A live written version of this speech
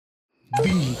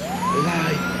Shukri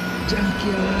Live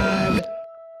Junkyard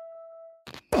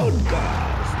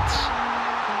Podcast.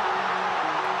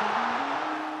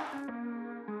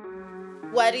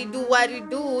 What it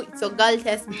do? It's your girl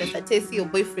Tess with Satesi, your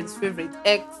boyfriend's favorite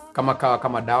ex. Kama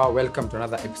dawa, welcome to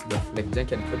another episode of Live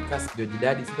Junkyard Podcast. Joji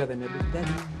Daddy, sweeter than your baby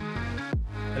daddy.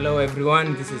 Hello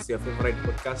everyone, this is your favorite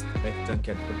podcast, Live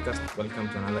Junkyard Podcast. Welcome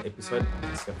to another episode.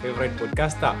 It's your favorite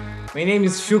podcaster. My name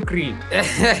is Shukri.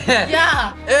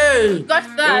 Yeah. Hey! Got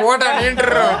that. What an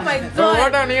intro! Oh my God.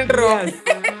 What an intro!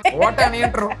 What an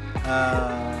intro!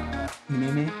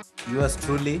 Mimi, yours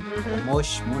truly,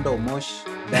 Mosh, Mundo Mosh,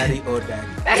 Daddy or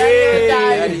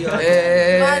Daddy.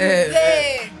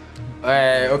 Daddy.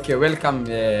 Okay, welcome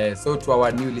so to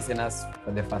our new listeners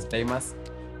for the first timers.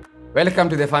 Welcome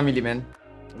to the family, man.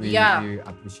 We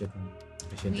appreciate it.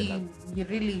 We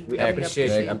really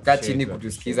appreciate it. Mkaa chini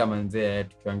kutusikiza manzee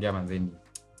tukiongea manzeni.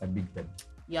 A big fan.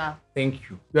 Yeah. Thank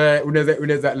you.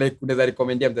 Unaweza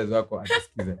recommend mzazi wako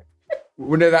akisikize.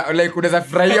 Unaweza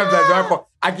furahia mzazi wako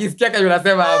akisikia kile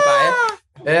unasema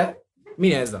hapa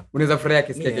Mimi naweza. Unaweza furahia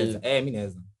akisikia kile. Mimi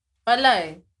naweza.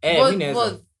 Walai. Mimi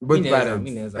naweza. Both parents.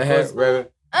 Mimi naweza. Wewe.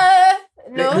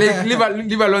 No.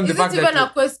 Leave alone the fact that even a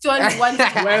question one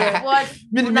what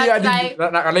mimi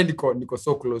niko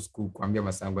so close kuambia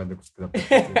masangu anze kusikiza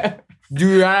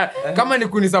juu kama ni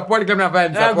kunisupport kama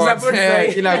nafanya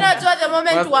support kila the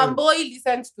moment one boy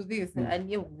listens to this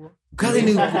and you kazi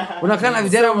ni unakaa na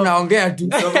vijana mnaongea tu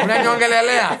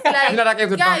mnaniongelelea mimi nataka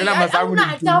hizo tuongelea masangu ni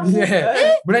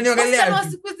mnaniongelea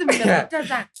siku hizi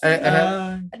mnapoteza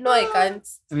no I can't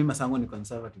Mimi masangu ni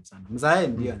conservative sana. Mzae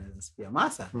ndio anaweza sikia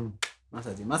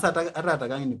Masa hata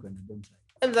atakangi ni kwenda dom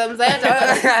side.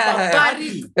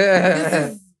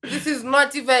 This is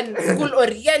not even school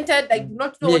oriented. I do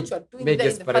not know what you're doing there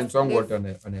in the parents first wangu place.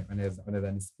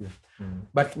 wanaweza nisikia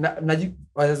but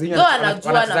wazazi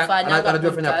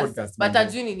anajua fanya podcast but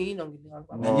ajui ni nini inaongelewa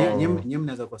hapa. Nyinyi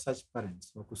mnaweza kwa such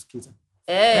parents wa kusikiza.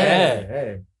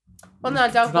 Kwanza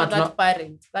nataka kuwa that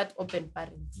parent, that open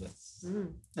parent. Yes.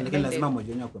 Lakini lazima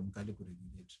mmoja wenu akwe mkali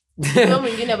kuregulate. Ndio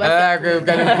mwingine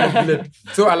basi.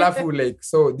 So alafu like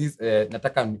so this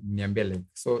nataka niambie like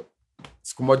so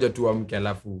siku moja tu amke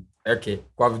alafu okay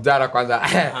kwa vijana kwanza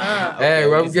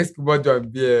waamke siku moja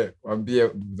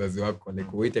waambie mzazi wako like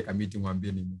uite kamiti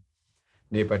mwambie nini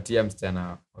nipatia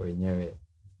msichana wenyewe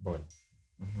bond.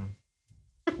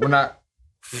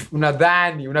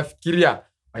 Unadhani unafikiria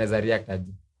wanaweza react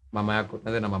aje mama yako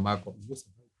naanza na mama yako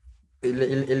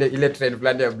ile trend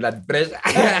fulani ya blood pressure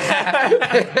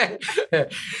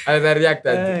anaweza react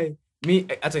aje Mi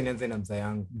hata nianze na mzee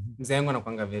yangu. Mzee yangu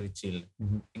anakuanga very chill.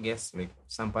 I guess like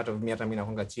some part of me hata mimi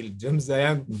nakuanga chill. Mzee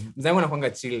yangu anakuanga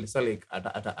chill. So like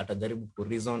atajaribu ku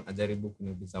reason, ajaribu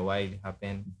kuniuliza why it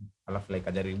happened. Alafu like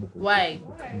ajaribu why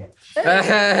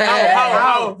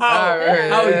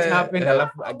how it happened.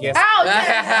 Alafu I guess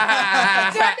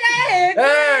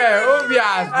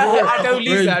obvious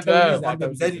atauliza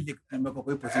Mzazi nimekuwa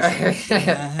kwa position.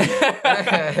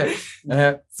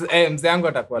 So, mzee yangu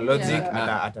atakuwa logic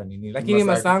ata nini. Lakini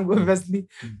masangu obviously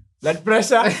blood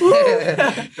pressure.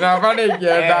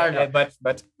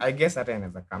 But I guess hata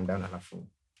inaweza calm down alafu.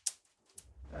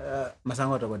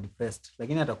 Masangu atakuwa depressed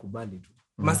lakini atakubali tu.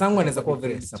 Masangu anaweza kuwa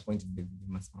very disappointed with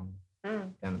masangu.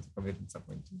 Anaweza kuwa very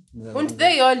disappointed. Won't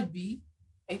they all be?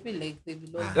 I feel like they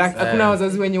belong. Like hakuna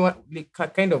wazazi wenye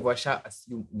kind of washa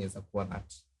assume inaweza kuwa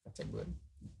that category.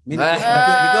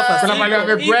 kuna mali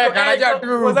wamekuweka anajua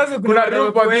tu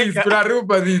kuna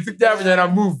rupa hizi sikuja na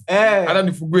move hata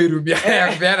nifungue irubia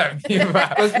ya kupeana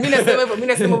mimba mimi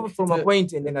nasema from a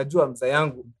point and najua mzee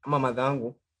yangu ama mother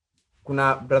yangu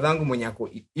kuna brother yangu mwenye ako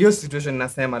hiyo situation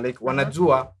nasema like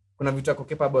wanajua kuna vitu ako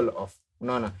capable of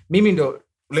unaona mimi ndo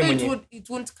ule mwenye it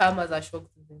won't come as a shock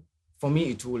to them. For me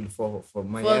it will for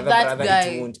my For other that brother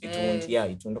guy, it won't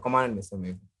yeah it won't kama maana nimesema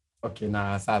hivyo. okay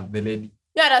na sasa the lady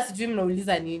Yara sijui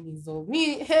mnauliza nini hizo.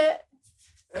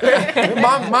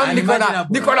 Mom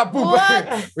niko na pupa.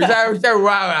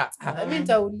 Ushawawa. Mimi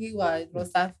nitauliwa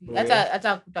Rosafi.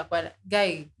 Hata kutakuwa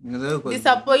guy.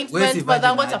 Disappointment kwa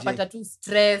zangu atapata tu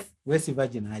stress. Wewe si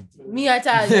virgin aje. Mimi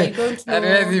hata I don't know.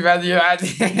 Wewe si virgin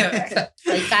aje.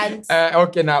 I can't.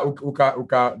 Okay na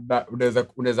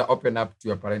unaweza open up to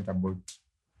your parent about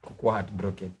kuwa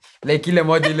heartbroken. Like ile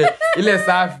moja ile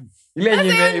safi.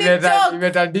 Ile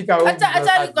imetandika huko.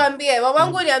 Acha nikwambie,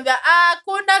 mamangu niambia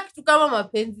hakuna kitu kama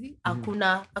mapenzi,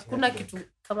 hakuna kitu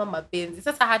kama mapenzi.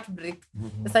 Sasa heartbreak.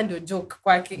 Sasa ndio joke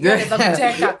kwake. Anaweza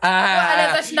kucheka.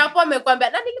 Anaweza shinda hapo amekwambia,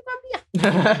 "Na nilikwambia."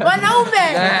 Wanaume.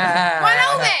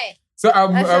 So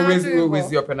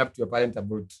always open up to your parent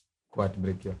about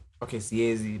heartbreak. Okay,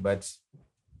 siezi but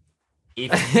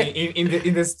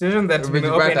in the situation that we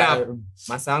open Umejipata, up,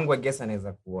 masangu I guess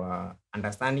anaweza kuwa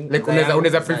understanding. like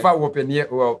unaweza prefer open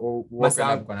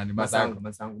up kwa nani masangu.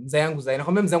 Mzee yangu zaidi.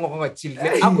 Nakwambia mzee wangu kwa chill.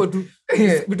 Hapo tu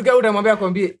vitu gani utamwambia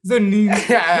akwambie hizo nini?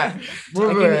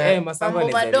 Lakini masangu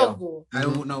anaelewa.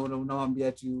 Unamwambia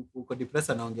ati uko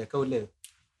depressed anaongea kama ule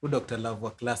Dr. Love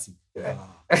wa classic.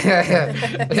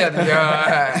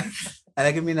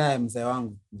 Lakini mimi na mzee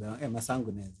wangu,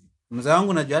 masangu nazi. Mzee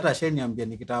wangu najua hata ashaniambia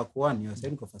nikitaka kuoa sasa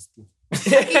niko first two.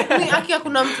 Aki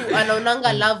kuna mtu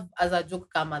anaonanga love as a joke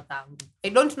kama tangu. I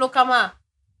don't know kama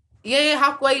yeye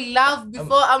hakuwa love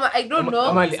before ama I don't know.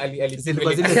 Ama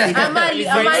Zilikuwa zile ama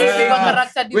kwa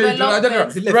character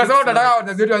development. Tunasema tunataka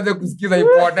wazazi waanze kusikiza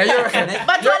ipota hiyo.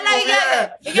 But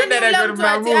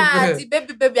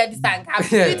ati baby hadi sanga.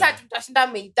 Sita tutashinda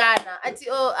meitana. Ati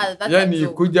that's yani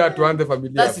kuja tuanze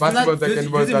familia first born second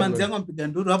born. Sisi manzi yangu mpiga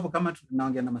nduru hapo kama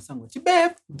tunaongea na masango. Chi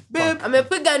babe.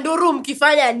 Amepiga nduru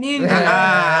mkifanya nini?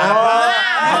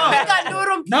 Amepiga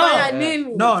nduru mkifanya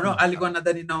nini? No, alikuwa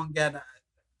nadhani naongea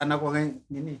anakuwa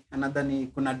nini? Anadhani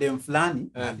kuna dem fulani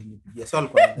alinipigia. So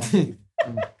alikuwa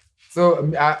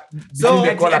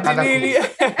nadhani.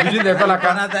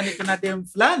 Anadhani kuna dem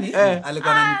fulani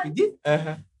alikuwa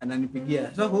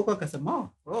ananipigia. So huko akasema,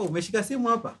 umeshika simu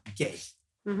hapa. Okay.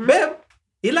 Babe,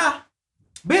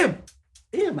 babe.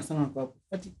 Masana kwa hapo.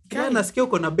 Ati kila nasikia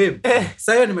uko na babe.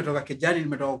 Sasa hiyo nimetoka kijani,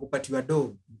 nimetoka kupatiwa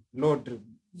load.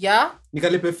 Yeah.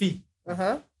 Nikalipe fee.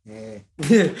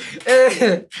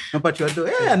 Napatiwa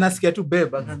anasikia tu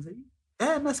babe akaanza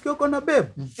nasikia uko na babe.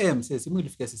 Msee simu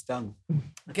ilifikia sister yangu.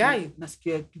 Guy,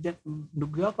 nasikia kijana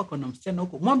ndugu yako ako na msichana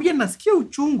huko. Mwambie nasikia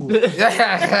uchungu.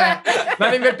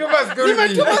 Na nimetuma school.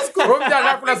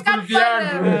 Mjana kuna school fee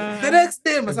yangu. The next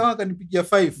day masama akanipigia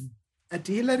 5.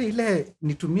 Ati ile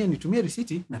nitumie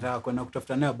receipt nataka kwenda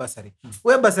kutafuta nayo basari.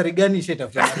 Wewe basari gani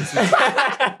ishatafuta receipt?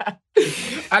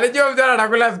 Alijua mjana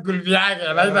anakula school fee yake,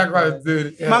 anaweza kwa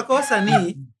nzuri.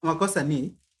 Makosa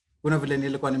ni kuna vile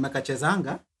nilikuwa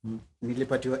nimekachezanga,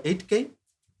 nilipatiwa 8k,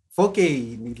 4k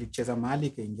nilicheza mahali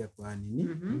kaingia kwa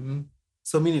nini?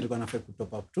 So mimi nilikuwa nafaa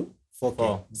kutop up to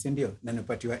 4k, si ndio? Na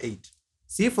nilipatiwa 8.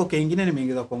 Si 4k nyingine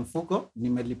nimeingiza kwa mfuko,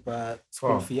 nimelipa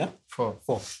school fee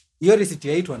 4. Hiyo receipt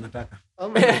ya 8 wanataka. Oh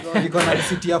my god. Niko na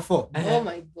receipt ya 4. Oh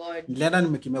my god. Nilienda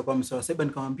nimekimia kwa msao sasa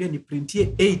nikamwambia ni printie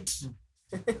 8.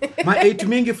 Ma 8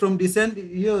 mingi from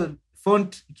descend hiyo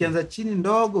font ikianza chini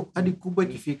ndogo hadi kubwa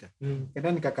ikifika.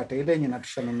 Kenda nikakata ile yenye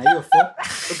natushana na hiyo 4.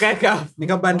 Ukaweka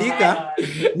Nikabandika,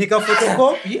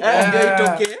 nikafotocopy ndio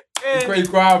itoke.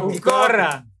 Iko hapo.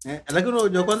 ikora. Lakini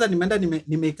unajua kwanza nimeenda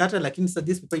nimeikata lakini sasa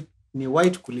this paper ni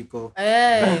white kuliko.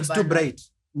 It's too bright.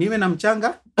 Mimi na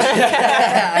mchanga.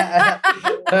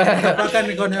 Mpaka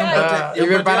nikaona mbote.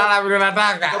 Imeparana vile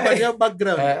nataka. Kapatia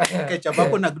background. Ketchup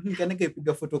hapo na green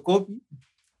nikapiga photocopy.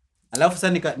 Alafu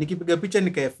sasa nikipiga picha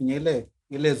nikayafinya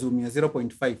ile zoom ya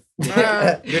 0.5.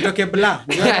 Nitoke blur.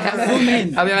 Zoom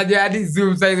in. Anajua hadi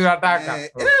zoom size unataka.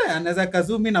 Anaweza ka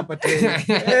zoom in apate.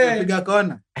 Piga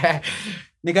kona.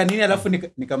 Nini alafu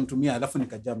nikamtumia alafu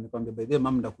nikajam nikamwambia by the way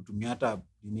mama ndakutumia hata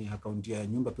ni account ya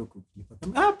nyumba pia kulipa.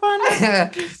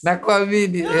 Hapana. Na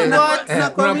kuamini.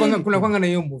 Kuna kwanga na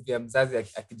hiyo movie ya mzazi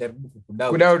akijaribu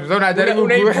kukudau. Kudau unajaribu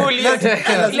unaipuli.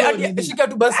 Ile shika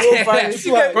tu basi ufanye.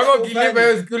 Kwa ukilipa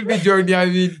hiyo school fee join ya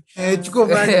mimi. Chukua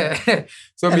bani.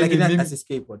 So mimi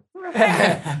escape.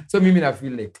 So mimi na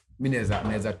feel like mimi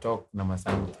naweza talk na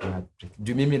masangu na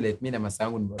juu mimi like mimi na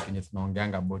masangu ni watu wenye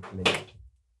tunaongeanga about like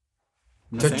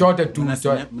chochote tu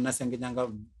mnasengenyanga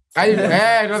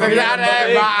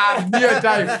ndio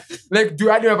time like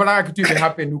do hadi unapata kitu ime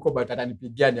happen huko but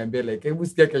atanipigia niambie like hebu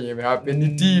sikia kenye ime happen ni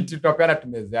titi tutapeana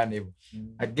tumezeana hivyo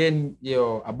again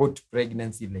hiyo about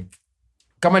pregnancy like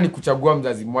kama ni kuchagua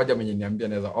mzazi mmoja mwenye niambia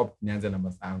naweza opt nianze na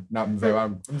masangu na mzee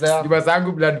wangu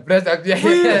masangu blood pressure pia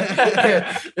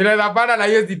inaweza panda na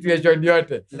hiyo situation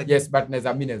yote yes but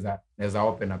naweza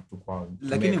open up to kwa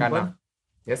lakini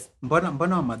yes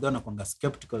mbona wa Madonna kwanga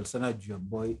skeptical sana juu ya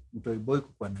mtoi boy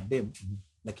kukua na dem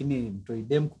lakini mtoi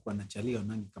dem kukua na chali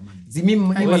wanangi kama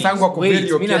mimi masangu wako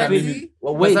very okay na mimi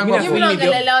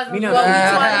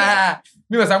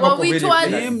masangu wako very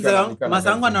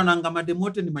masangu anaonanga madem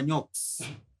wote ni manyoks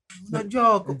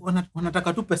unajua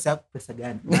wanataka tu pesa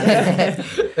gani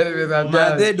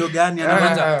madedo gani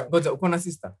ngoja uko na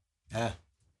sister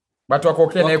but wako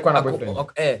okay na yuko na boyfriend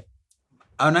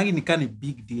aonangi nikani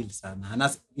big deal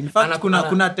sana. In fact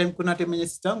kuna time yenye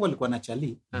sister yangu alikuwa na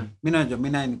chali. Mimi najua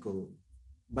mimi niko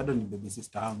bado ni baby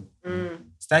sister yangu.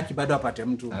 Sitaki bado apate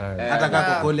mtu hata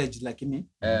kama college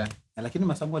lakini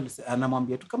masangu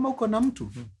anamwambia tu kama uko na mtu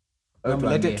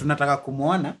namlete tunataka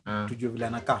kumuona tujue vile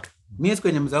anakaa. Mimi siku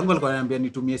yenye mzee wangu alikuwa ananiambia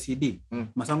nitumie CD.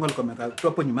 Masango alikuwa amekaa tu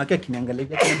hapo nyuma yake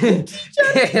akiniangalia hivi.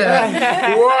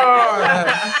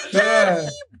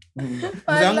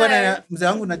 Mzee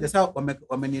wangu na Jasa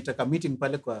wameniita meeting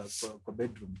pale kwa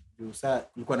bedroom. Sasa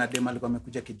kulikuwa na dema alikuwa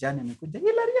amekuja kijani amekuja.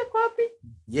 Hilaria kwa wapi?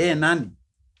 Yeye nani?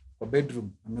 Kwa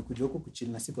bedroom. Amekuja huko kuchill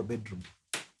na si kwa bedroom.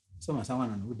 So Masango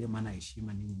anaona dema ana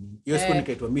heshima nini. Hiyo siku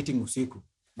nikaitwa meeting usiku.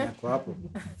 Na kwa hapo.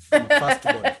 First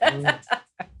boy.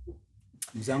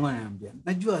 Mzee wangu ananiambia,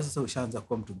 najua sasa ushaanza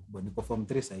kuwa mtu mkubwa. Niko form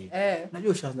 3 sasa hivi.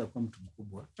 Najua ushaanza kuwa mtu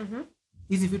mkubwa.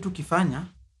 Hizi vitu ukifanya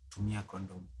tumia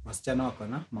condom. Wasichana wako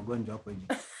na magonjwa hapo nje.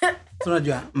 So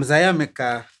unajua mzee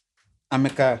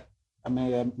amekaa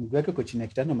mguu wake kwa chini ya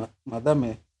kitanda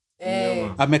madhame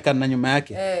amekaa na nyuma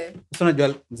yake. So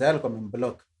unajua mzee alikuwa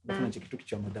amemblock. Kuna kitu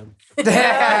kichwa madamu.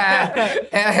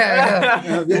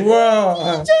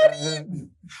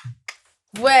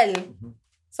 Well,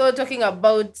 so talking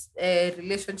about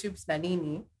relationships na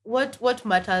nini, what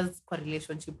matters kwa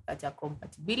relationship kati ya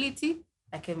compatibility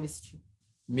na chemistry?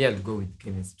 Me I'll go with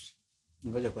chemistry.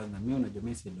 Ngoja kwanza mimi unajua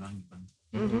mimi si wangu kwanza.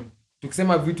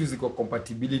 Tukisema vitu ziko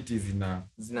compatibility zina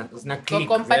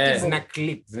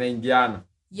click zinaingiana.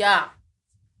 Yeah.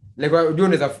 Like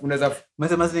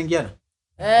unaweza zinaingiana.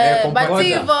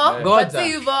 Bativo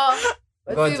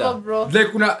bro. Like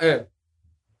kuna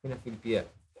feel pia.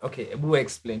 Okay, Ebu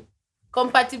explain.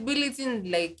 Compatibility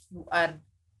like you are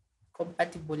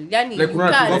compatible. Yani like you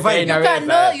can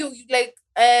know you like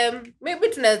maybe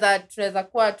tunaweza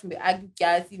kuwa tumeargue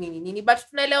kiasi nini but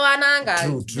tunaelewananga.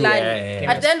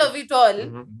 At the end of it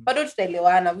all, bado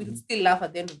tutaelewana. We still laugh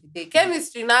at the end of the day.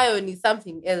 Chemistry nayo ni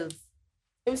something else.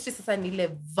 Chemistry sasa ni ile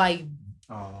vibe.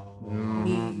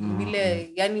 Ni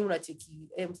ile yani unacheki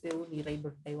mseu ni ride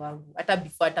or die wangu. Hata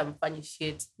before hata mfanye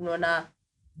shit. Unaona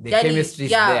the chemistry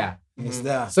is there. Is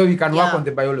there. So we can work on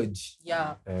the biology.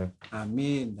 Yeah.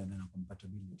 Me ndana na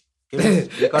compatibility.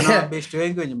 Chemistry kana best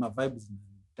wengi wenye ma vibes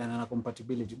ndana na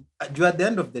compatibility. At the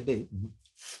end of the day,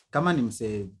 kama ni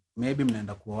mse maybe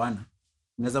mnaenda kuoana,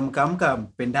 mnaweza mkaamka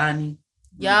mpendani.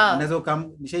 Yeah. Mnaweza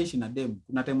nishaishi na dem.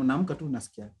 Kuna time unaamka tu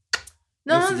unasikia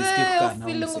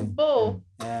feeling bo.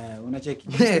 Unacheki.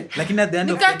 Lakini at the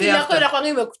end of the day yako inakuwa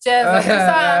imekucheza.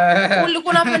 Sasa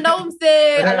ulikuwa unapenda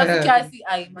umse alafu kiasi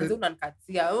manzi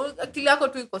unanikatia. Akili yako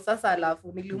tu iko sasa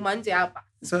alafu niliuma nje hapa.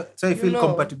 So I feel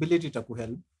compatibility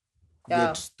itakuhelp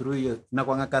get through your na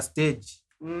kwanga stage.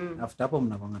 After hapo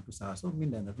mnakwanga tu sawa. So mimi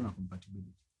ndaenda tu na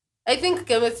compatibility. I think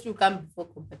chemistry come before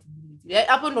compatibility.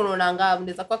 Hapo ndo unaona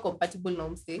mnaweza kuwa compatible na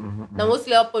umse. Na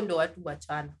mostly hapo ndo watu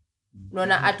wachana.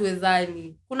 Unaona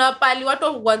hatuwezani. Kuna pali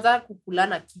watu huanza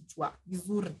kukulana kichwa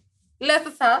vizuri. Ile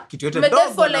sasa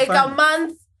for like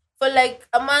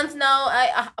a month now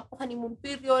hapo honeymoon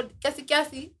period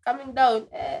kiasi coming down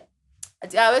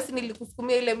ati wewe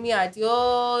nilikusukumia ile mia ati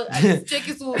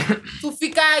cheki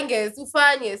tufikange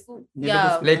tufanye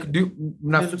yeah like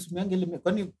mnasukumianga ile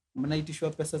kwani mnaitishwa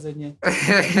pesa zenye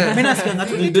mimi nasikia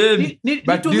ngatu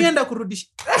nitumienda kurudisha.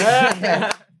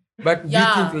 But do you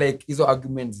think like hizo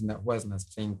arguments was na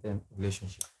strengthen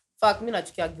relationship? Fuck, mimi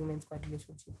nachukia arguments kwa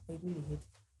relationship. I really hate.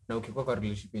 Na ukikuwa kwa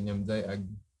relationship yenye mzai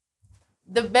argue,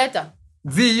 the better.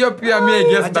 Hiyo pia mimi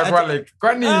guess ndakuwa like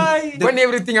kwani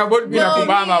everything about me na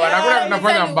kubamba wanakuna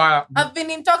tunafanya mbaya. I've been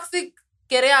in toxic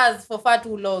careers for far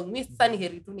too long. Mimi sasa ni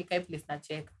heri tu nikae place na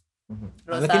check.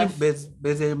 Lakini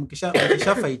base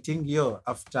mkisha fighting hiyo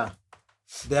after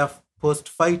their post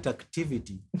fight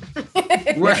activity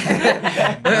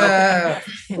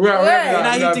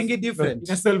eating different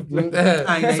so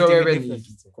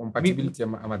compatibility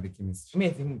ama the chemistry. Me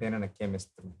I think then na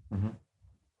chemistry.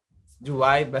 Do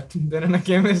why but then na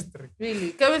chemistry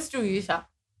really chemistry uisha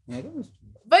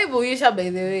vibe uisha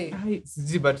by the way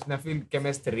siji but na feel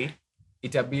chemistry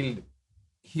ita build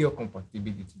hiyo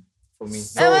compatibility for me.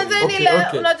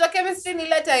 Unajua chemistry ni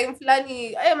ile time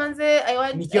fulani manze I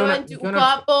want you uko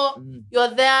hapo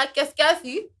you're there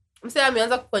kiasi msee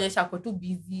ameanza kukuonyesha ako tu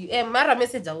busy mara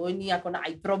message aoni ako na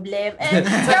eye problem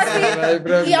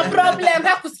kiasi ya problem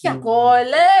hakusikia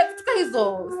call kutoka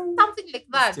hizo something like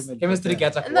that. Chemistry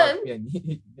kiacha kwa pia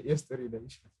ni hiyo story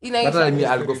inaisha. But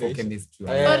I'll go for chemistry.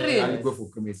 I'll go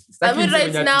for chemistry. I mean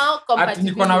right now compatibility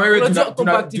niko na wewe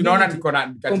tunaona niko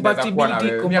na compatibility na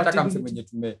wewe. Mimi hata kama mwenye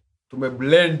tume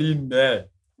blend in there.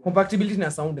 Compatibility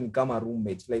na sound ni kama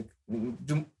roommate like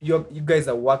you guys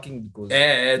are working because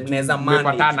mnaweza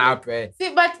mmepatana hapo see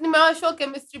but nimewashow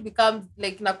chemistry becomes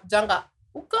like na kujanga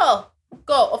uko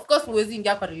of course huwezi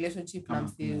ingia kwa relationship na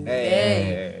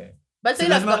msee but Si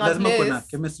ila lazima kuna kuna place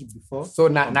chemistry before. So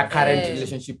na current Eh.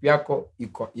 relationship yako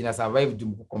ina survive juu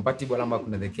mko compatible ama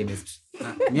kuna the chemistry.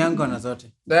 Miango na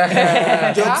zote.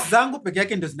 Jokes zangu peke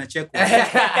yake ndio zinachekwa.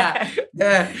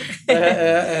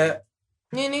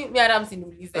 nini miara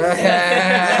msiniulize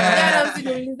miara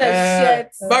msiniulize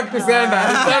shit Back to sender.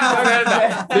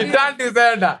 Return to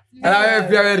sender. Na wewe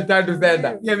pia wewe return to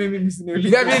sender. Pia mimi msiniulize.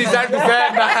 Pia mimi return to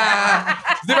sender.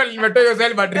 Sima nimetoa hiyo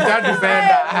swali but return to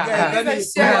sender.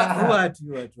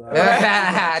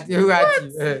 Ati huwa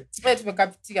ati.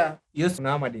 tumekapitia Yes,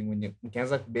 kuna mading mwenye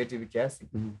mkianza kudate hivi kiasi.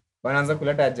 Wanaanza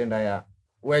kuleta agenda ya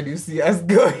where do you see us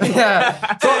going?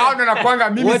 So au ndo nakwanga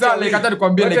mimi What sasa are like we- hata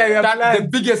nikwambie what like are your that, the plans?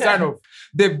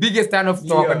 biggest turn off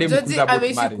to our academic Georgie is about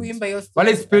ameishi marriage. kuimba hiyo story.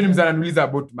 Wale sipendi mzana ananiuliza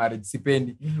about marriage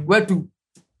sipendi. Where to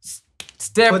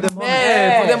step For the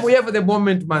moment. for the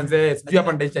moment manze. Sijui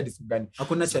hapa ndaisha disu gani.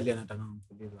 Hakuna chali anataka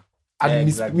kumfuliza.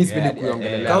 Mimi sipendi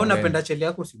kuongelea. Kama unapenda chali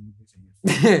yako usimuulize.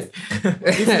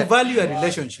 If you value your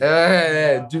relationship.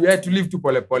 To live tu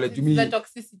pole pole to The me.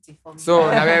 toxicity for me.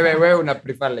 So na wewe una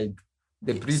prefer like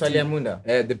the Swali ya pretty Munda.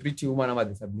 the pretty woman ama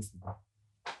the submissive.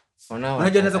 For now,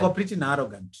 Unajua inaweza kuwa pretty na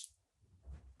arrogant.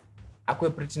 akwe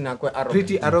pretty na akwe arrogant.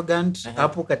 Pretty arrogant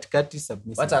hapo katikati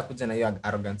submissive. Wacha akuja na hiyo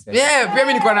arrogance. Yeah, pia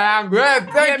mimi niko na yangu.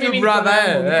 Thank you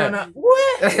brother.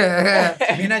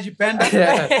 Mimi najipenda.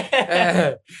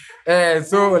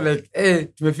 So like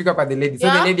tumefika kwa the lady. So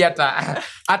Yeah. the lady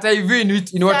hata hivi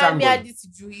in what Sasa mi angle? hadi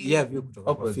sijui. Yeah, view kutoka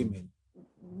kwa Opposite. female.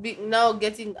 Now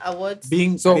getting awards.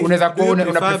 Being So unaweza kuwa do you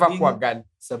una prefer being kuwa gani?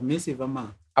 submissive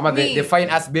ama Ama Me. the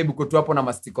fine ass babe uko tu hapo na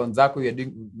masticons zako you're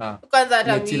doing na Kwanza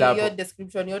hata Umechill mi hapo. hiyo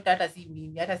description yote hata si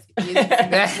mimi hata siwezi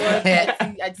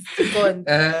ati sikon.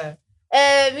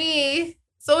 Mi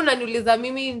so unaniuliza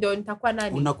mimi ndio nitakuwa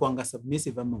nani? unakuanga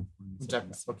submissive ama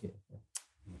okay.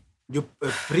 you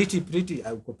pretty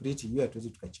uko pretty you hatuwezi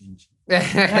tukachange.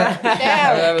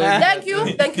 Yeah.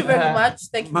 Thank you very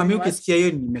much. Mami ukisikia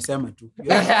hiyo nimesema tu.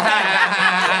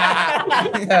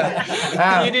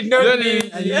 You did not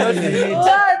mean-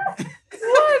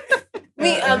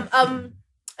 Me,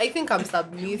 I think I'm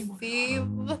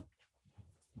submissive.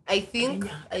 I think.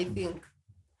 I'm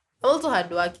also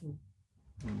hardworking.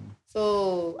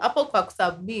 So, hapo kwa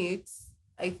kusubmit,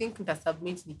 I think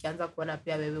nitasubmit nikianza kuona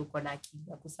pia wewe uko na akili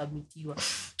ya kusubmitiwa.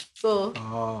 So,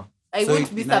 I So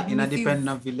won't be ina submissive. depend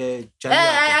na vile chali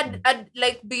I'd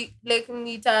like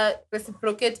nita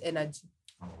reciprocate energy.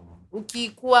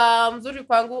 Ukikuwa mzuri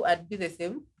kwangu I'd be the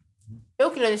same.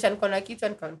 Wewe ukinionyesha niko na kichwa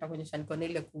nitakuonyesha niko na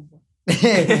ile kubwa. You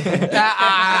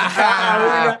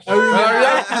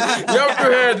have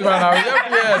two heads, man. You have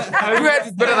two heads. Two heads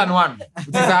is better than one.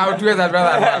 Which is how two heads are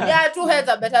better than one. Yeah, two heads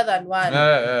are better than one.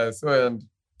 So and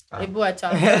Hebu acha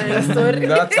hiyo story.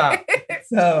 that's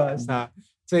Sawa.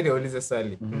 So niulize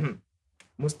swali.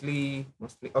 Mostly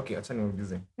okay, acha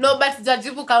niulize. No, but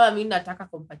jajibu kama mimi nataka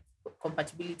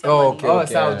compatibility. Oh, ama okay. nini.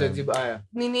 Sawa utajibu haya.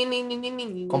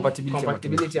 Nini.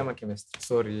 Compatibility ama chemistry.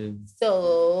 sorry.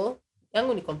 So,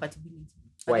 yangu ni compatibility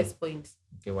at Why? this point.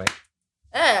 Okay, why?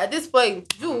 At this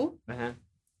point, juu Uh-huh.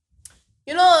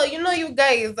 you know you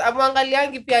guys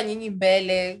amwangaliangi pia nyinyi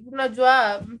mbele.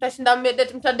 Unajua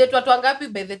mtadate watu wangapi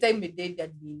by the time medate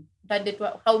hadi mtadate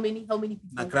how many na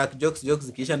people. crack jokes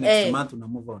zikiisha next Eh. month una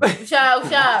move on. Usha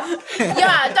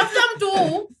yeah, tafuta mtu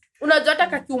unajua hata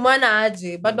kakiumana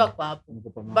aje bado ako hapo.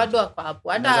 Unaweza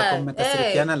Hata kuwa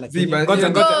mmekasirikiana lakini Ngoja,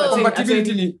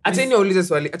 Compatibility ni acha niulize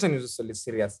swali, acha niulize swali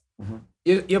serious.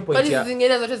 Hiyo point kwani ya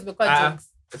zingine zote zimekuwa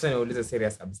jokes. acha niulize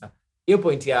serious kabisa. Hiyo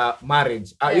point ya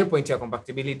marriage, hiyo Yeah. point ya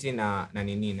compatibility na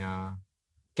nini na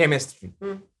chemistry.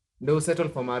 Ndio settle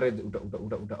for marriage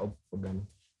uta opt for gani?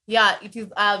 Yeah, it is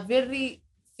a very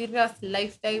serious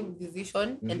lifetime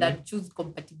decision and I choose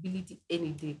compatibility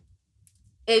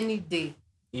any day.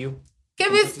 You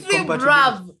Chemistry, Compatibility.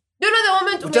 bruv. Do you know the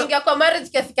moment umeingia kwa marriage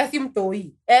kiasi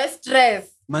mtoi? Stress.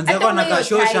 manzi yako Hata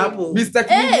anakashosha hiyo hapo. Mr.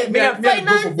 Kim,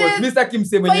 finances, Mr. Kim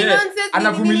mwenyewe finances,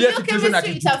 anavumilia nini, situation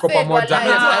chemistry ati tuko pamoja.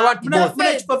 itafeli, I want both.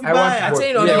 Mnachukua I want vibaya. both. acha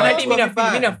hilo Yeah. hadi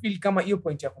mimi na feel kama hiyo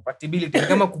point ya compatibility ni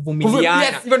kama kuvumiliana.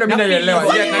 Yes, even mimi naelewa.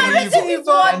 What Yeah, is na ni marriage hivyo. is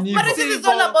all? Na ni Marriage hivyo. is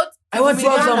all about I want to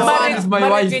have some kuvumiliana. fun with my wife,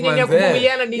 Marriage ni ya man.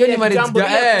 kuvumiliana, ni Hiyo ni ile marriage jambo ga-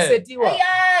 la kusetiwa.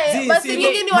 Zi, Basi si,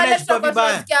 nyinyi ni wale mnachukua tutakuwa vibaya.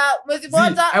 tunasikia mwezi See,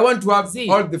 moja. I want to have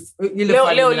See. all the ile Leo-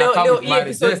 fun leo- ina come leo- with hii marriage.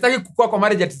 episode- Sitaki kukua kwa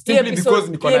marriage ati Hii simply episode-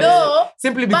 because niko na You know,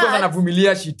 simply because but-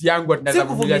 anavumilia shit yangu ati Si naweza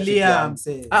vumilia shit kuvumilia yangu.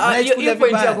 msee. Hiyo Mnachukulia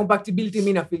point ya vibaya. compatibility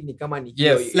mimi na feel ni kama ni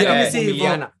Yes, hiyo lakini si hivyo.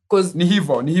 kuvumiliana. Cause Ni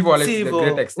hivyo like Si to the hivyo.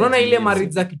 great extent. unaona ile Yes.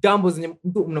 marriage za kitambo zenye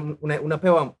mtu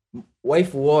unapewa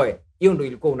wife uoe, hiyo ndio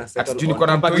ilikuwa una settle. Ati juu niko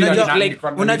na mtu Unajua, ina- like,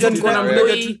 niko na- Unajua niko tuko na na-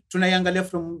 mdoi. tunaiangalia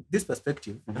from this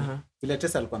perspective. Aha. Vile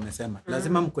Tessa alikuwa amesema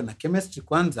lazima mko na chemistry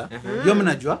kwanza. Hiyo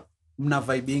mnajua mna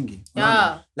vibingi.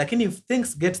 Yeah. Lakini if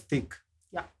things get thick.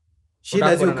 Yeah.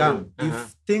 Shida zi Utakuwa come. na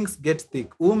If things get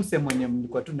thick, mse mwenye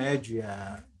mlikuwa tu naye juu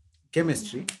ya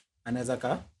chemistry anaweza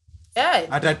ka Yeah.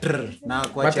 hata na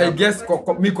But kuacha. I guess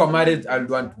me kwa marriage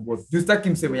I'll want both. Justaki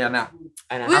msemeana.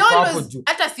 We Hapo always juu.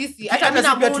 hata sisi hata Hata mimi na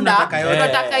sisi pia Munda tunataka yote.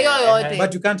 tunataka yoyote.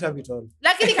 But you can't have it all.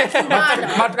 Lakini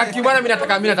katumana. Matuka kimwana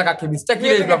mimi nataka chemistry.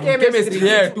 Kile Nataka ndio chemistry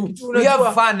chemistry. tu. Kitu We have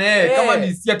unajua. fun kama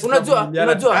ni sia Unajua.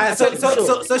 Ah,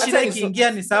 so shida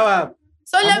ikiingia ni sawa.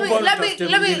 So let Move on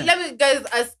to me guys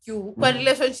ask you kwa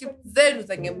relationship zenu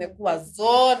zenye mmekuwa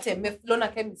zote mmeflow na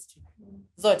chemistry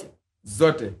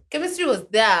zote chemistry was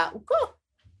there uko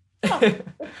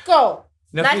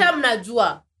na hata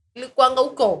mnajua ilikuanga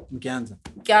uko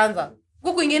mkianza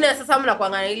huku kwingine sasa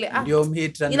mnakuanga ile ndio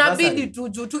mhit inabidi tu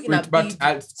juu tu inabidi but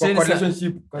kwa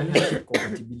relationship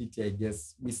compatibility I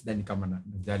guess mimi sidhani kama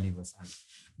najali hivyo sana.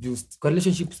 Just kwa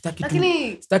relationship sitaki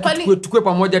tukue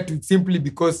pamoja tu simply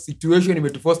because situation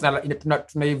imetuforce na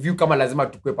tuna view kama lazima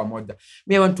tukue pamoja.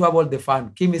 Me I want to have all the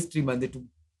fun chemistry man zetu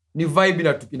ni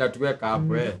vibe inatuweka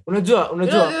hapo unajua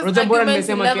mbona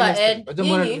nimesema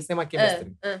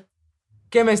chemistry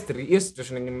chemistry hiyo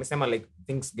situation nimesema like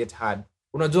things get hard.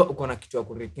 Unajua uko na kitu ya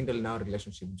kurekindle now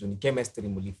relationship juu ni chemistry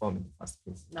mliform in the first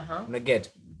place. Una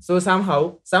get so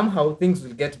somehow things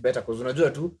will get better because unajua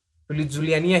tu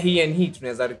tulijuliania hii and hii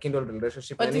tunaweza rekindle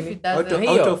relationship na nini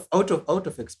out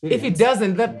of experience. If it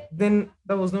doesn't then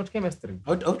that was not chemistry.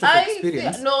 Out of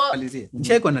experience alizie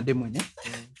ncheko na demo nye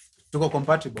tuko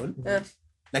compatible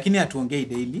lakini hatuongei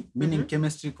daily meaning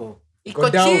chemistry iko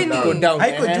chini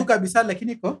haiko juu kabisa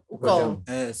lakini iko uko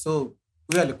so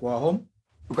huyo alikuwa home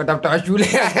ukatafuta shule.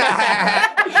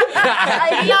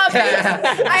 I love it.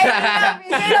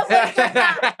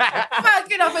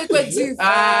 Fuck it up kwa chief.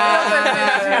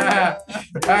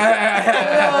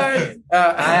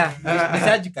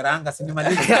 Nisaji karanga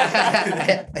sinimaliza.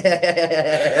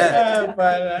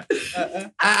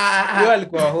 Yeye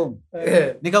alikuwa home.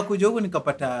 Nikakuja huko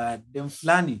nikapata dem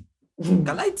fulani.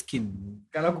 Ka light skin.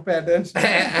 Kana kupea attention.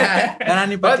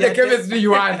 All the chemistry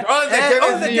you want.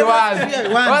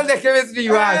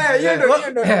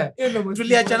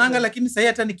 Tuliachananga lakini sasa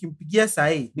hata nikimpigia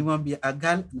sasa nimwambia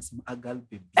agal anasema agal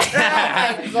baby.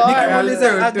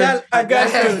 Nikimuuliza agal.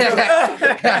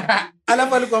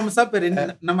 Alafu alikuwa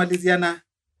msapere namaliziana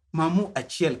mamu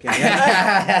achiel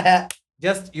Kenya.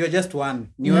 You're just one.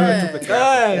 Ni wewe tu peke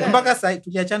yako. Mpaka sasa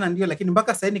tuliachana ndio lakini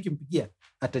mpaka sasa nikimpigia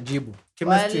atajibu.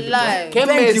 Chemistry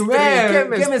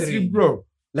bro.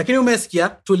 Lakini umesikia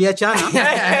tuliachana.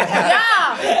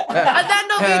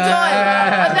 Adando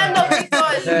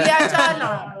Victor.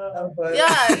 Tuliachana.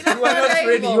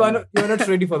 You are not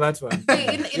ready for that one.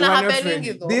 Ina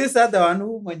happening though. These are the one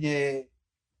who mwenye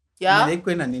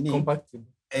iko na nini? Compatible.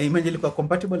 Mwenye ilikuwa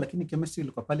compatible lakini chemistry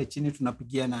ilikuwa pale chini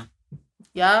tunapigiana.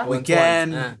 Yeah.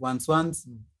 Once.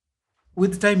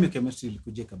 With time your chemistry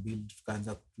ilikuja kabuild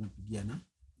tukaanza kupigiana.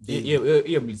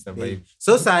 Hiyo mlisurvive.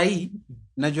 So sahi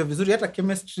najua vizuri hata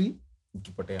chemistry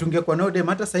ikipotea. Tungekuwa nao dem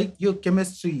hata sahi hiyo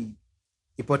chemistry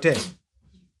ipotee.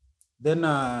 Then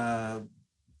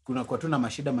kuna kwa tuna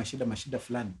mashida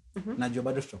fulani. Najua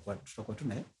bado tutakuwa tu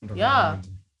naye. Yeah.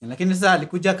 Lakini sasa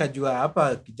alikuja akajua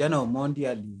hapa kijana Omondi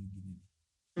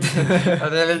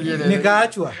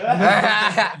nikaachwa.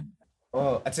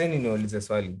 Ateni niulize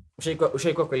swali.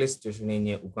 Ushaikuwa kwa ile situation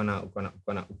yenye uko na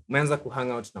umeanza ku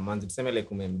hang out na manzi. Tuseme like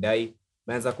umemdai,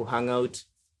 umeanza ku hang out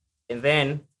and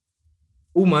then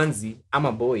umanzi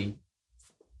ama boy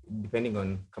depending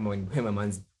on kama wewe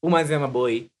manzi. Umanzi ama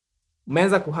boy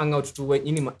umeanza ku hang out tu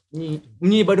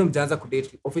nyinyi bado mjaanza ku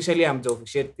date officially am to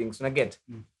officiate things una get.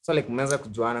 So like mmeanza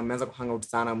kujuana, mmeanza ku hang out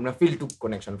sana, mna feel tu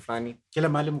connection fulani. Kila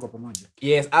mahali mko pamoja.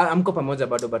 Yes, mko pamoja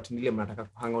bado but nile mnataka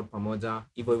ku hang out pamoja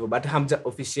hivyo but hamja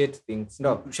officiate things.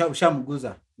 No,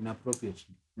 ushamguza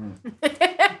inappropriately.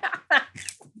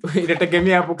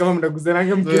 Inategemea hapo kama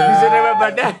mnaguzana mkibishana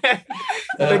baadaye.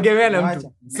 Inategemea na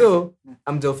mtu. So,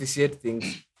 hamja officiate things.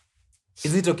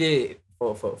 Is it okay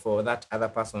for that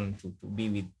other person to be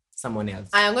with someone else?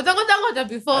 Aya ngoja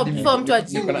before mtu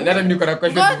ajibu. Let me correct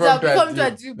question before mtu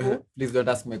ajibu. Please don't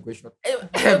ask my question.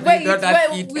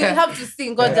 We have to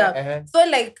sing ngoja. So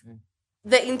like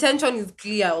the intention is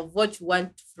clear of what you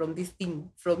want from this thing,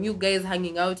 from you guys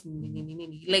hanging out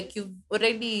like you've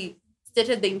already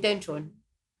stated the intention.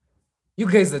 You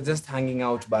guys are just hanging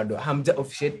out bado hamja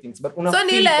officiate things but una so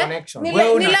feel connection.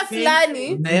 Nile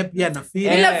fulani naye pia na feel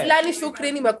nile fulani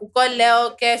Shukri nimekucall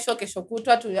leo kesho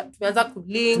kutwa tumeanza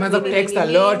kulink tumeanza text a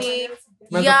lot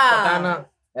tumeanza kupatana.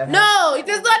 No, it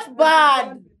is not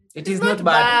bad. It is not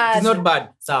bad. It is not bad.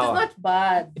 It's Sawa. not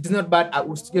bad. It is not bad.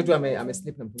 Usikie tu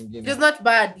ameslip na mtu mwingine. It is not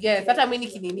bad. Yes, hata mimi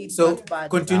kinini it's So not bad.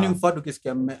 continuing forward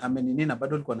ukisikia amenini na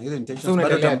bado ulikuwa na hizo intentions So bado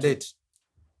unaendelea update.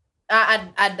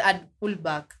 I'd pull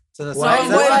back. Sasa Why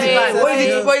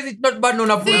is it not bad no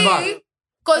na pull back? See,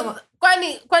 'cause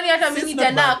kwani hata mimi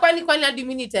tenda kwani hadi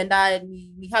mimi tenda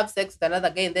ni have sex with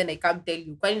another guy and then I can't tell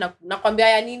you. Kwani nakwambia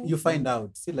ya nini? you find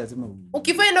out. Si lazima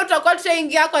Ukifind out utakuwa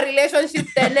tushaingia kwa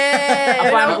relationship tena.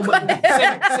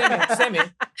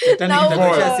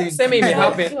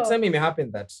 Sema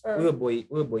imehappen that huyo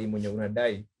boy mwenye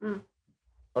unadai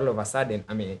all of a sudden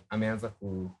ameanza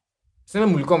sema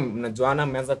mlikuwa mnajuana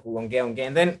mmeanza kuongea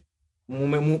and then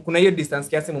kuna hiyo distance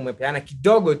kiasi mmepeana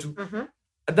kidogo tu.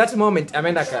 At that moment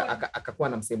ameenda akakuwa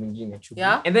na msee mwingine.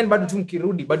 Yeah. And then bado tu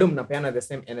mkirudi bado mnapeana the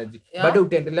same energy. Yeah. Bado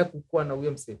utaendelea kukua na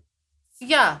huyo msee.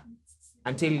 Yeah.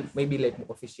 Until maybe like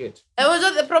officiate.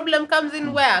 Also the problem comes in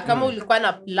where kama ulikuwa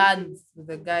na plans with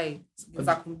the guy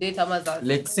za kumdate ama za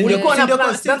Like Ulikuwa na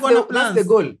plans. That's the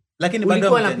goal. lakini bado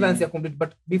Ulikuwa na plans ya complete but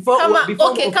before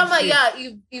kama yeah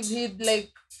if he'd like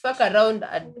fuck around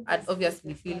I'd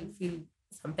obviously feel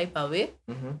some type of way.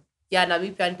 Yeah, na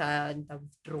mimi pia nita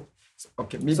withdraw.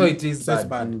 okay, maybe So it is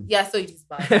bad. Yeah, so it is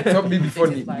bad. So before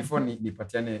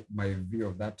nipatiane my view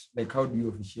of that, like how do you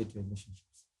officiate your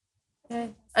relationships?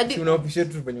 Una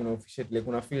officiate tu venye una officiate like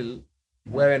una feel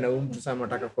wewe na huyu mtu sana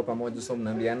mnataka kuwa pamoja so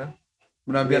mnaambiana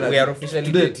we are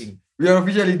officially dating. We are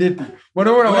officially dating.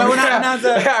 Unaona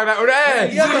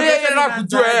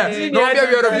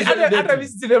hata mimi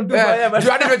sile mtu baya but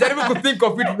hata tunajaribu ku think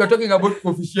of it, we are talking about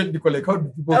officiate because like how do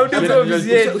people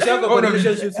officiate ushako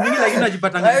relationships mimi lakini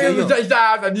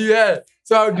najipata ngio.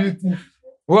 So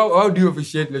how do you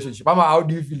officiate relationship? Ama how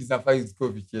do you feel is affairs go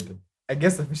officiated? I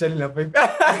guess officially na vibe.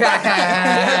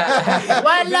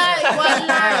 Wallahi.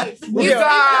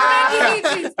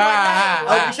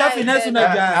 Ukishafinace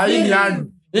unajaa.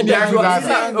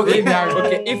 Okay,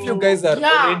 if you guys are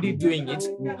already doing it,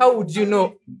 how would you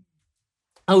know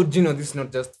this is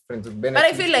not just friends with benefit?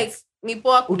 But I feel like ni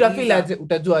poa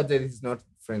utajua aje this is not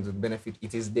friends with benefit,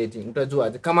 it is dating. Utajua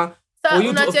aje kama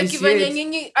unacheki venye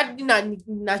nyinyi hadi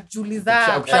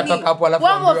najuliza Ukishatoka hapo alafu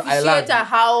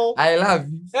I love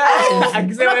you.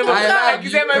 Akisema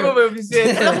hivyo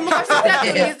umeofficiate.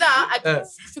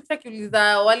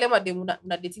 Kiuliza wale mademu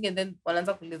na dating and then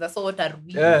wanaanza kuuliza so what are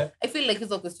we? I feel like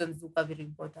hizo questions are very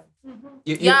important.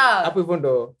 Hapo hivyo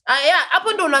ndo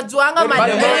hapo ndo unajuanga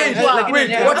mali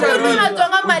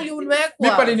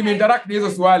umewekwa. Mimi nimeinteract na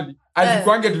hizo swali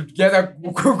alikuange tukianza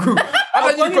kuku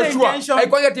hata niko sure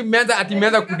haikuange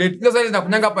atimeanza kudate hizo swali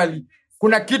zinakunyanga pali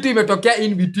kuna kitu imetokea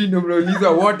in between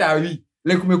unaulizwa what are we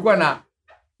like kumekuwa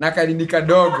na kanini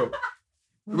kadogo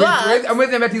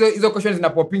amwezi niambia hizo questions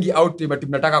zinapopingi out but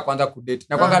mnataka kwanza kudate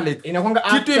na kwanga like inakwanga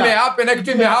kitu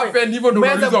imehappen hivyo ndio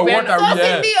unaulizwa what are we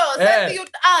Sasa you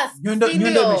ask ndio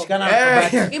imeshikana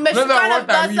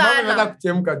imeshikana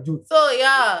kuchemka juu so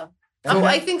yeah. So,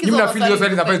 I think hizo swali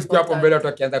zinafaa hapo mbele watu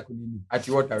wakianza kunini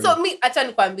ati what are we. So mi acha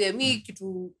nikwambie mi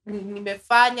kitu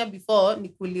nimefanya before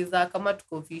nikuuliza kama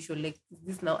tuko official like is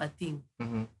this now a thing.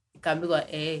 Ikaambiwa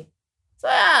so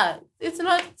yeah it's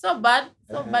not bad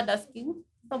asking.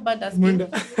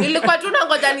 Nilikuwa tu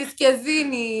nangoja nisikie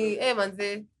zini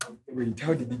manze. Wait,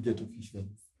 how did it get official?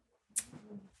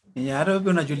 Yaro wewe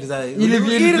unajiuliza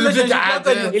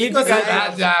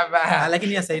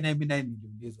lakini ya saina mimi naye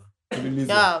niliulizwa.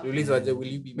 Uliulizwa aje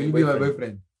will you be my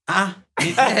boyfriend?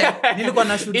 Nilikuwa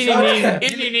na shoot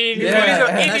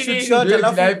shot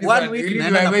alafu 1 week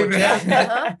naenda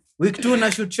napotea. Week 2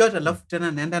 na shoot shot alafu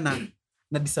tena naenda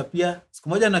na disappear. Siku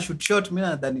moja na shoot shot mimi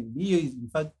nadhani hiyo in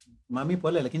fact mami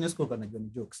pole lakini siku kwa najua ni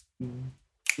jokes.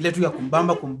 Ile tu ya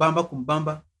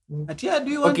kumbamba. Ati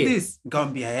do you want this?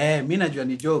 Nikamwambia mimi najua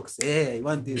ni jokes. I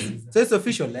want this. So it's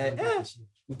official.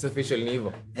 It's official ni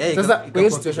hivyo. Sasa kwa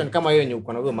hiyo situation kama hiyo yenye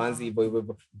uko na huyo manzi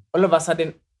hivyo. All of a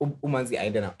sudden umanzi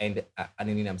aende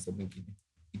anini na msemo mwingine.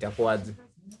 Itakuwaje?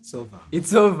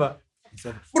 It's over.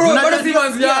 Bro, bado si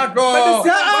manzi yako.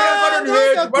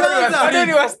 Bado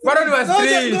ni wa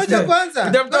street.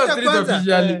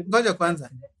 Ngoja kwanza.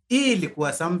 Hii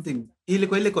ilikuwa something.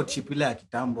 Ilikuwa ile courtship ile ya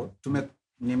kitambo.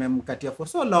 Nimemkatia for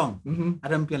so long.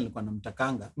 Hata mpia nilikuwa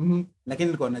namtakanga. Lakini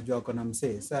nilikuwa najua uko na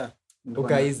msee. Sasa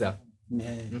ukaiza.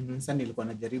 Sasa nilikuwa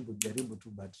najaribu tu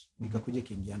but nikakuja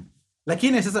kiingiana.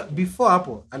 Lakini sasa before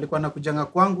hapo alikuwa anakujanga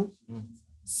kwangu.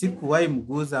 Sikuwahi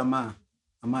mguza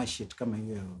ama shit kama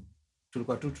hiyo.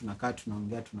 Tulikuwa tu tunakaa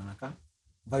tunaongea tunanakaa.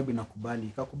 Vibe inakubali.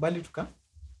 Ikakubali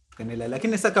tukaendelea.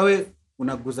 Lakini sasa wewe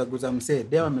unaguza msee.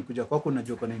 Dema amekuja kwako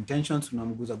unajua kuna intentions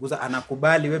unamguza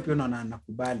anakubali wewe pia unaona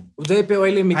anakubali. Ujaipewa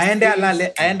ile mix.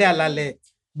 Aende alale.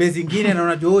 base ingine na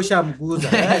unajua ushamguza.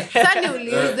 Sasa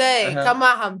niulize kama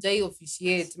hamjai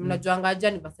officiate mnajuangaje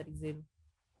anniversary zenu?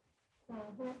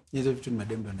 Hizo vitu ni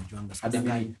madem ndo anajuanga.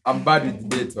 I'm bad with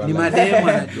dates. Ni madem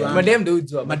anajuanga. Madem ndio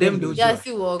ujua. Madem ndio ujua. Ya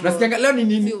si uongo. Nasikia leo ni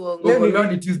nini? Si uongo. Leo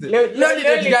ni Tuesday. Leo ni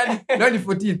date gani? Leo ni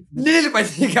 14. Nini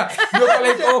ilifanyika? Ndio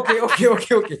like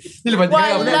okay. Ilifanyika.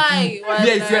 Wallahi.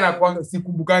 Mimi isiwe na kwanza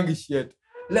sikumbukangi shit.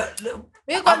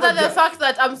 Mimi kwanza the fact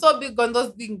that I'm so big on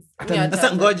those things.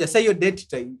 Sasa ngoja, sasa hiyo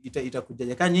date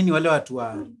itakujaje? Kama nyinyi wale watu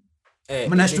wa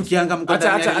mnashtukianga mko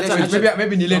ndani ya relationship.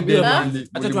 Maybe ni ile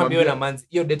acha tuambiwe na manzi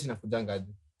hiyo date inakujangaje?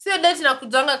 Sio date na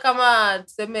kujanga kama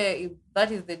tuseme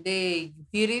that is the day you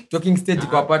hear it. talking stage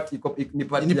iko part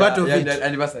Ni part of it.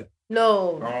 anniversary. No.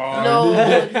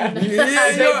 Unataka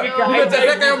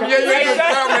hiyo mwenyewe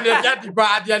kama ni chati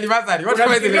party anniversary. What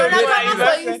was it?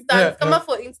 Kama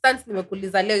for instance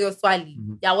nimekuuliza leo hiyo swali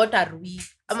ya what are we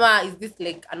ama is this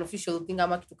like an official thing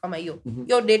ama kitu kama hiyo.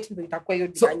 Hiyo date ndio itakuwa hiyo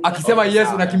So akisema yes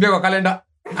unakimbia kwa calendar.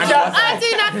 Ati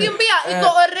nakimbia iko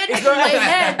already in my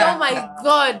head. Oh my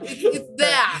god, it's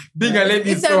there. Being a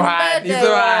lady is so hard. It's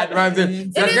so hard, man.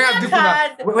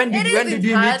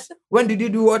 When did you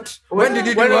do what? When did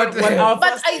you do what?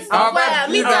 But I swear,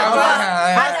 me I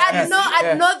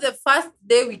know the first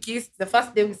day we kissed, the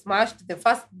first day we smashed, the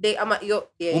first day ama hiyo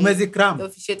umezikram.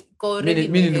 Officiate iko already.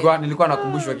 Mimi nilikuwa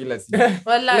nakumbushwa kila siku.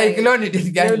 Wallahi. Like leo ni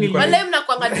date gani? Wallahi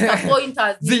mnakuanga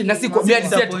disappointers. Na siku mimi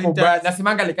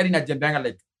nasimanga like hadi najiambianga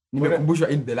like nimekumbushwa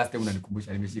in the last time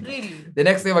unanikumbusha nimeshika. Really? The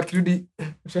next time akirudi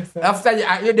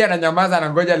after hiyo day ananyamaza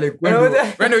anangoja like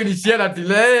when initiate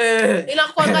atile.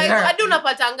 Inakuanga hadi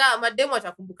unapatanga mademo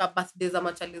atakumbuka birthday za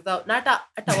machali zao na hata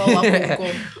wao wako huko.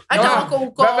 Hata wako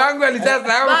huko. Babangu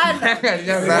alisahau.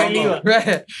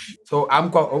 So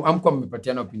amko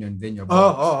mmepatiana opinion zenyu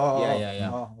hapo.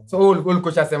 Yeah. So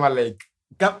ulikuwa sema like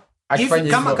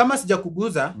kama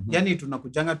sijakuguza yani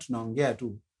tunakujanga tunaongea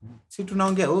tu. Si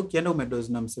tunaongea wewe ukienda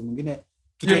umedoze na mse mwingine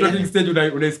talking stage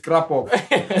una scrap off.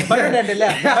 Bado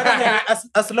naendelea.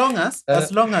 As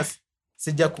long as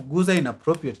sijakuguza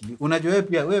inappropriately. Unajua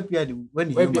wewe pia ni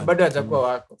human. Bado hajakuwa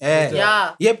wako.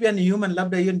 Yeah. Pia ni human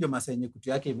labda hiyo ndio masaa yenye kutu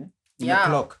yake ime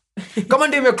clock. Kama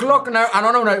ndio ime clock na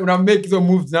anaona una make hizo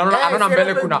moves na anaona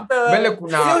mbele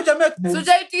kuna Sio ujamake move.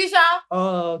 Sujaitisha.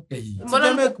 Okay.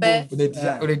 Mbona mkupe?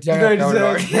 unaitisha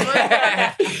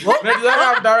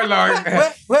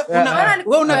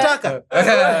Wewe unataka?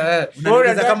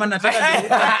 Unaweza kama nataka.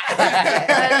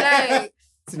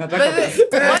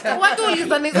 Watu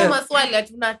ulizana hizo maswali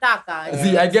ati unataka.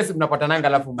 I guess mnapatananga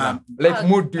alafu like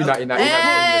mood tu ina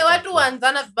watu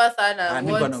waanzana vibaya sana.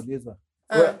 Niko naulizwa.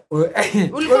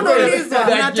 Ulikuwa unaulizwa.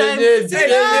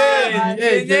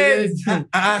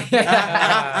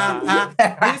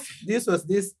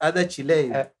 This other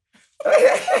Chile.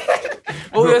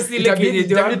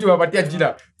 Jamii tuwapatia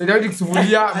jina. Tunaweza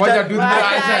kusufuria moja tu.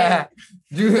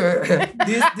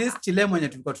 This Chile mwenye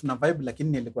tulikuwa tuna vibe lakini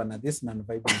nilikuwa na this non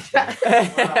vibe.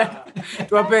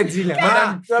 Tuwape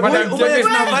jina.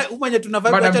 Mwenye tuna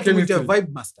vibe acha tumute vibe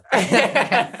master.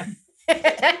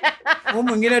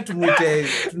 Mwingine tumuite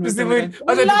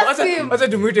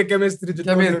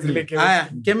chemistry. Haya,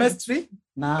 chemistry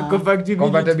na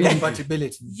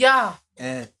compatibility. Yeah.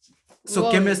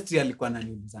 So chemistry alikuwa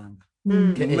ananiulizanga.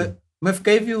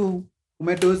 Umefika hivi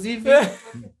umedozi hivi?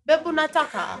 Babe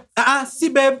unataka? Si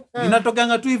babe,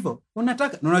 inatokanga tu hivyo.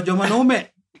 Unataka? Na unajua mwanaume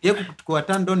yeye kuchukua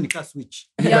tando nika switch.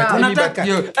 Unataka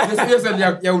hiyo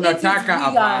ya unataka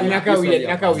hapa. Inakaa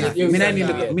weird. Mimi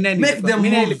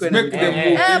nilikuwa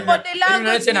body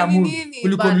language nini?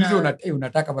 Ulikuuliza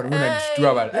unataka bado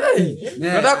unanishtua bana.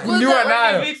 Nataka kuliwa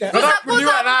nayo.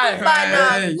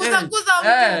 Kuzakuza mtu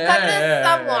caress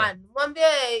someone. Mwambie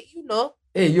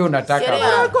hiyo unataka.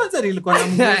 Kwanza nilikuwa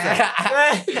namuuliza.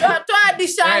 Toa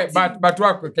dishati. But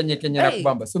wako Kenya na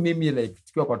kubamba. So mimi like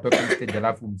tukiwa kwa talking stage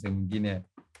alafu mse mwingine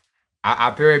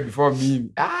apewe before me.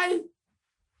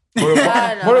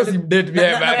 Bora simdate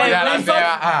mimi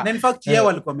bana. In fact yeye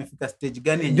walikuwa wamefika stage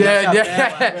gani yenyewe?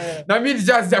 Na mimi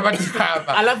just hapa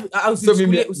hapa. Alafu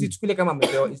usichukule kama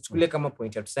amepewa, usichukule kama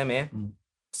point ya tuseme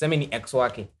ni ex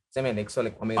wake. Tuseme like so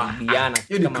like wamerudiana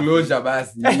hiyo ni closure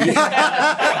basi.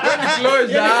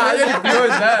 Closure.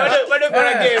 Bado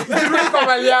kuna game. Usirudi kwa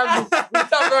mali yangu.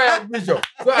 Utapewa ya mwisho.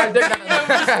 So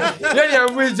hiyo ni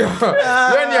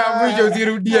ya mwisho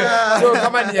usirudie. So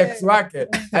kama ni ex wake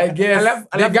I guess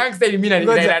the gangster in mimi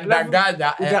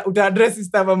inadanganya. Uta-address his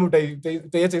stuff ama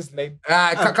utaiacha slide.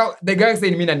 The gangster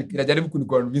in mimi inajaribu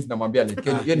kuniconvince na mwambia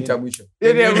like hiyo ni cha mwisho.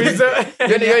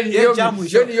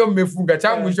 Hiyo mmefunga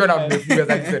cha mwisho na mmefunga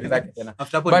za story zake tena.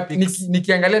 But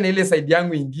nikiangalia na ile side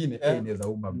yangu nyingine inaweza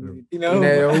uma bro.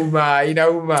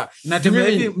 Inauma. Na tembea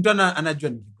hivi mtu anajua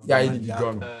ni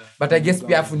kigongo. But I guess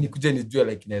pia afu nikuje nijue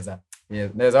like naweza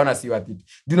ona si worth it.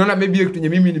 Do you know maybe kitu yenye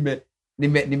mimi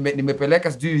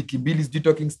nimepeleka sijui wiki mbili sijui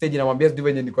talking stage na mwambia sijui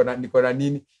venye niko na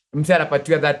nini. Mse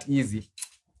anapatiwa that easy.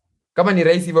 Kama ni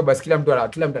rahisi hivyo basi kila mtu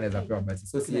anaweza pewa basi.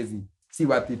 So si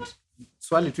worth it.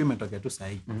 Swali tu imetokea tu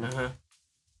sahihi.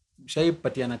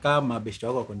 Ushapatiana kama beshte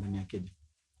wako kwa ndani ya keja.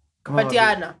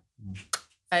 Patiana.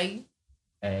 Hai.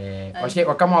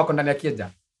 Kama wako ndani ya keja.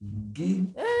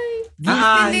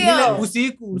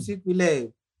 Usiku ile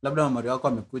labda mama wako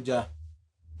amekuja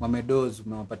wamedoze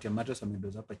umewapatia mattress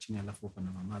wamedoze hapa chini alafu uko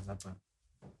na mamaza hapa.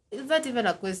 Is that even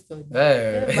a question?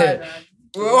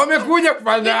 Wamekuja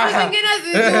kufanya. Things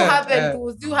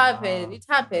happen. It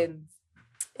happens.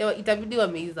 Itabidi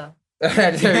wameiza.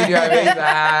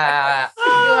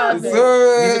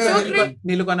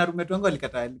 Nilikuwa na roommate wangu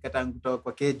alikataa kutoka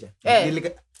kwa keja.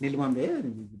 Nilimwambia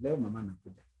leo mama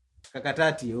anakuja.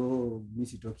 Kakatati mimi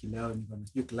sitoki leo niko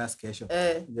na class kesho.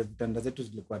 Vitanda zetu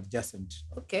zilikuwa adjacent.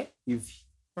 Okay. Hivi.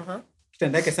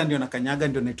 Kitanda yake sasa ndio nakanyaga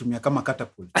ndio naitumia kama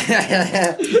catapult.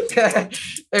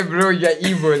 Hey bro, you're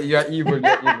evil.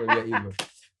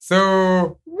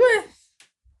 So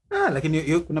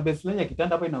lakini kuna base fulani ya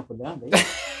kitanda hapa inaokoleanga.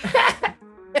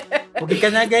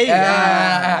 Ukikanyaga hivi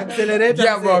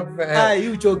accelerator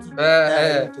you choki.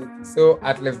 So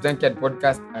at Left Junkyard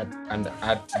podcast at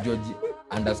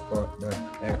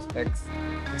Georgie_.xx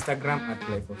Instagram at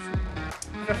 @lifeofshow.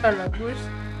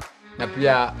 Na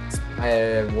pia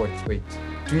wait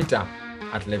Twitter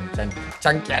at Left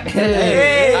Junkyard.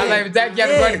 Left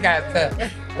Junkyard podcast.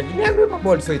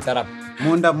 Agile so it's up.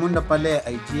 Munda pale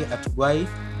IG @gwai.gwai.i.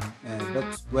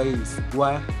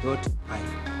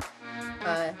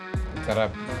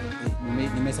 Sarap.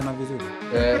 Nimesema vizuri.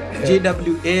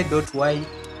 GWA.y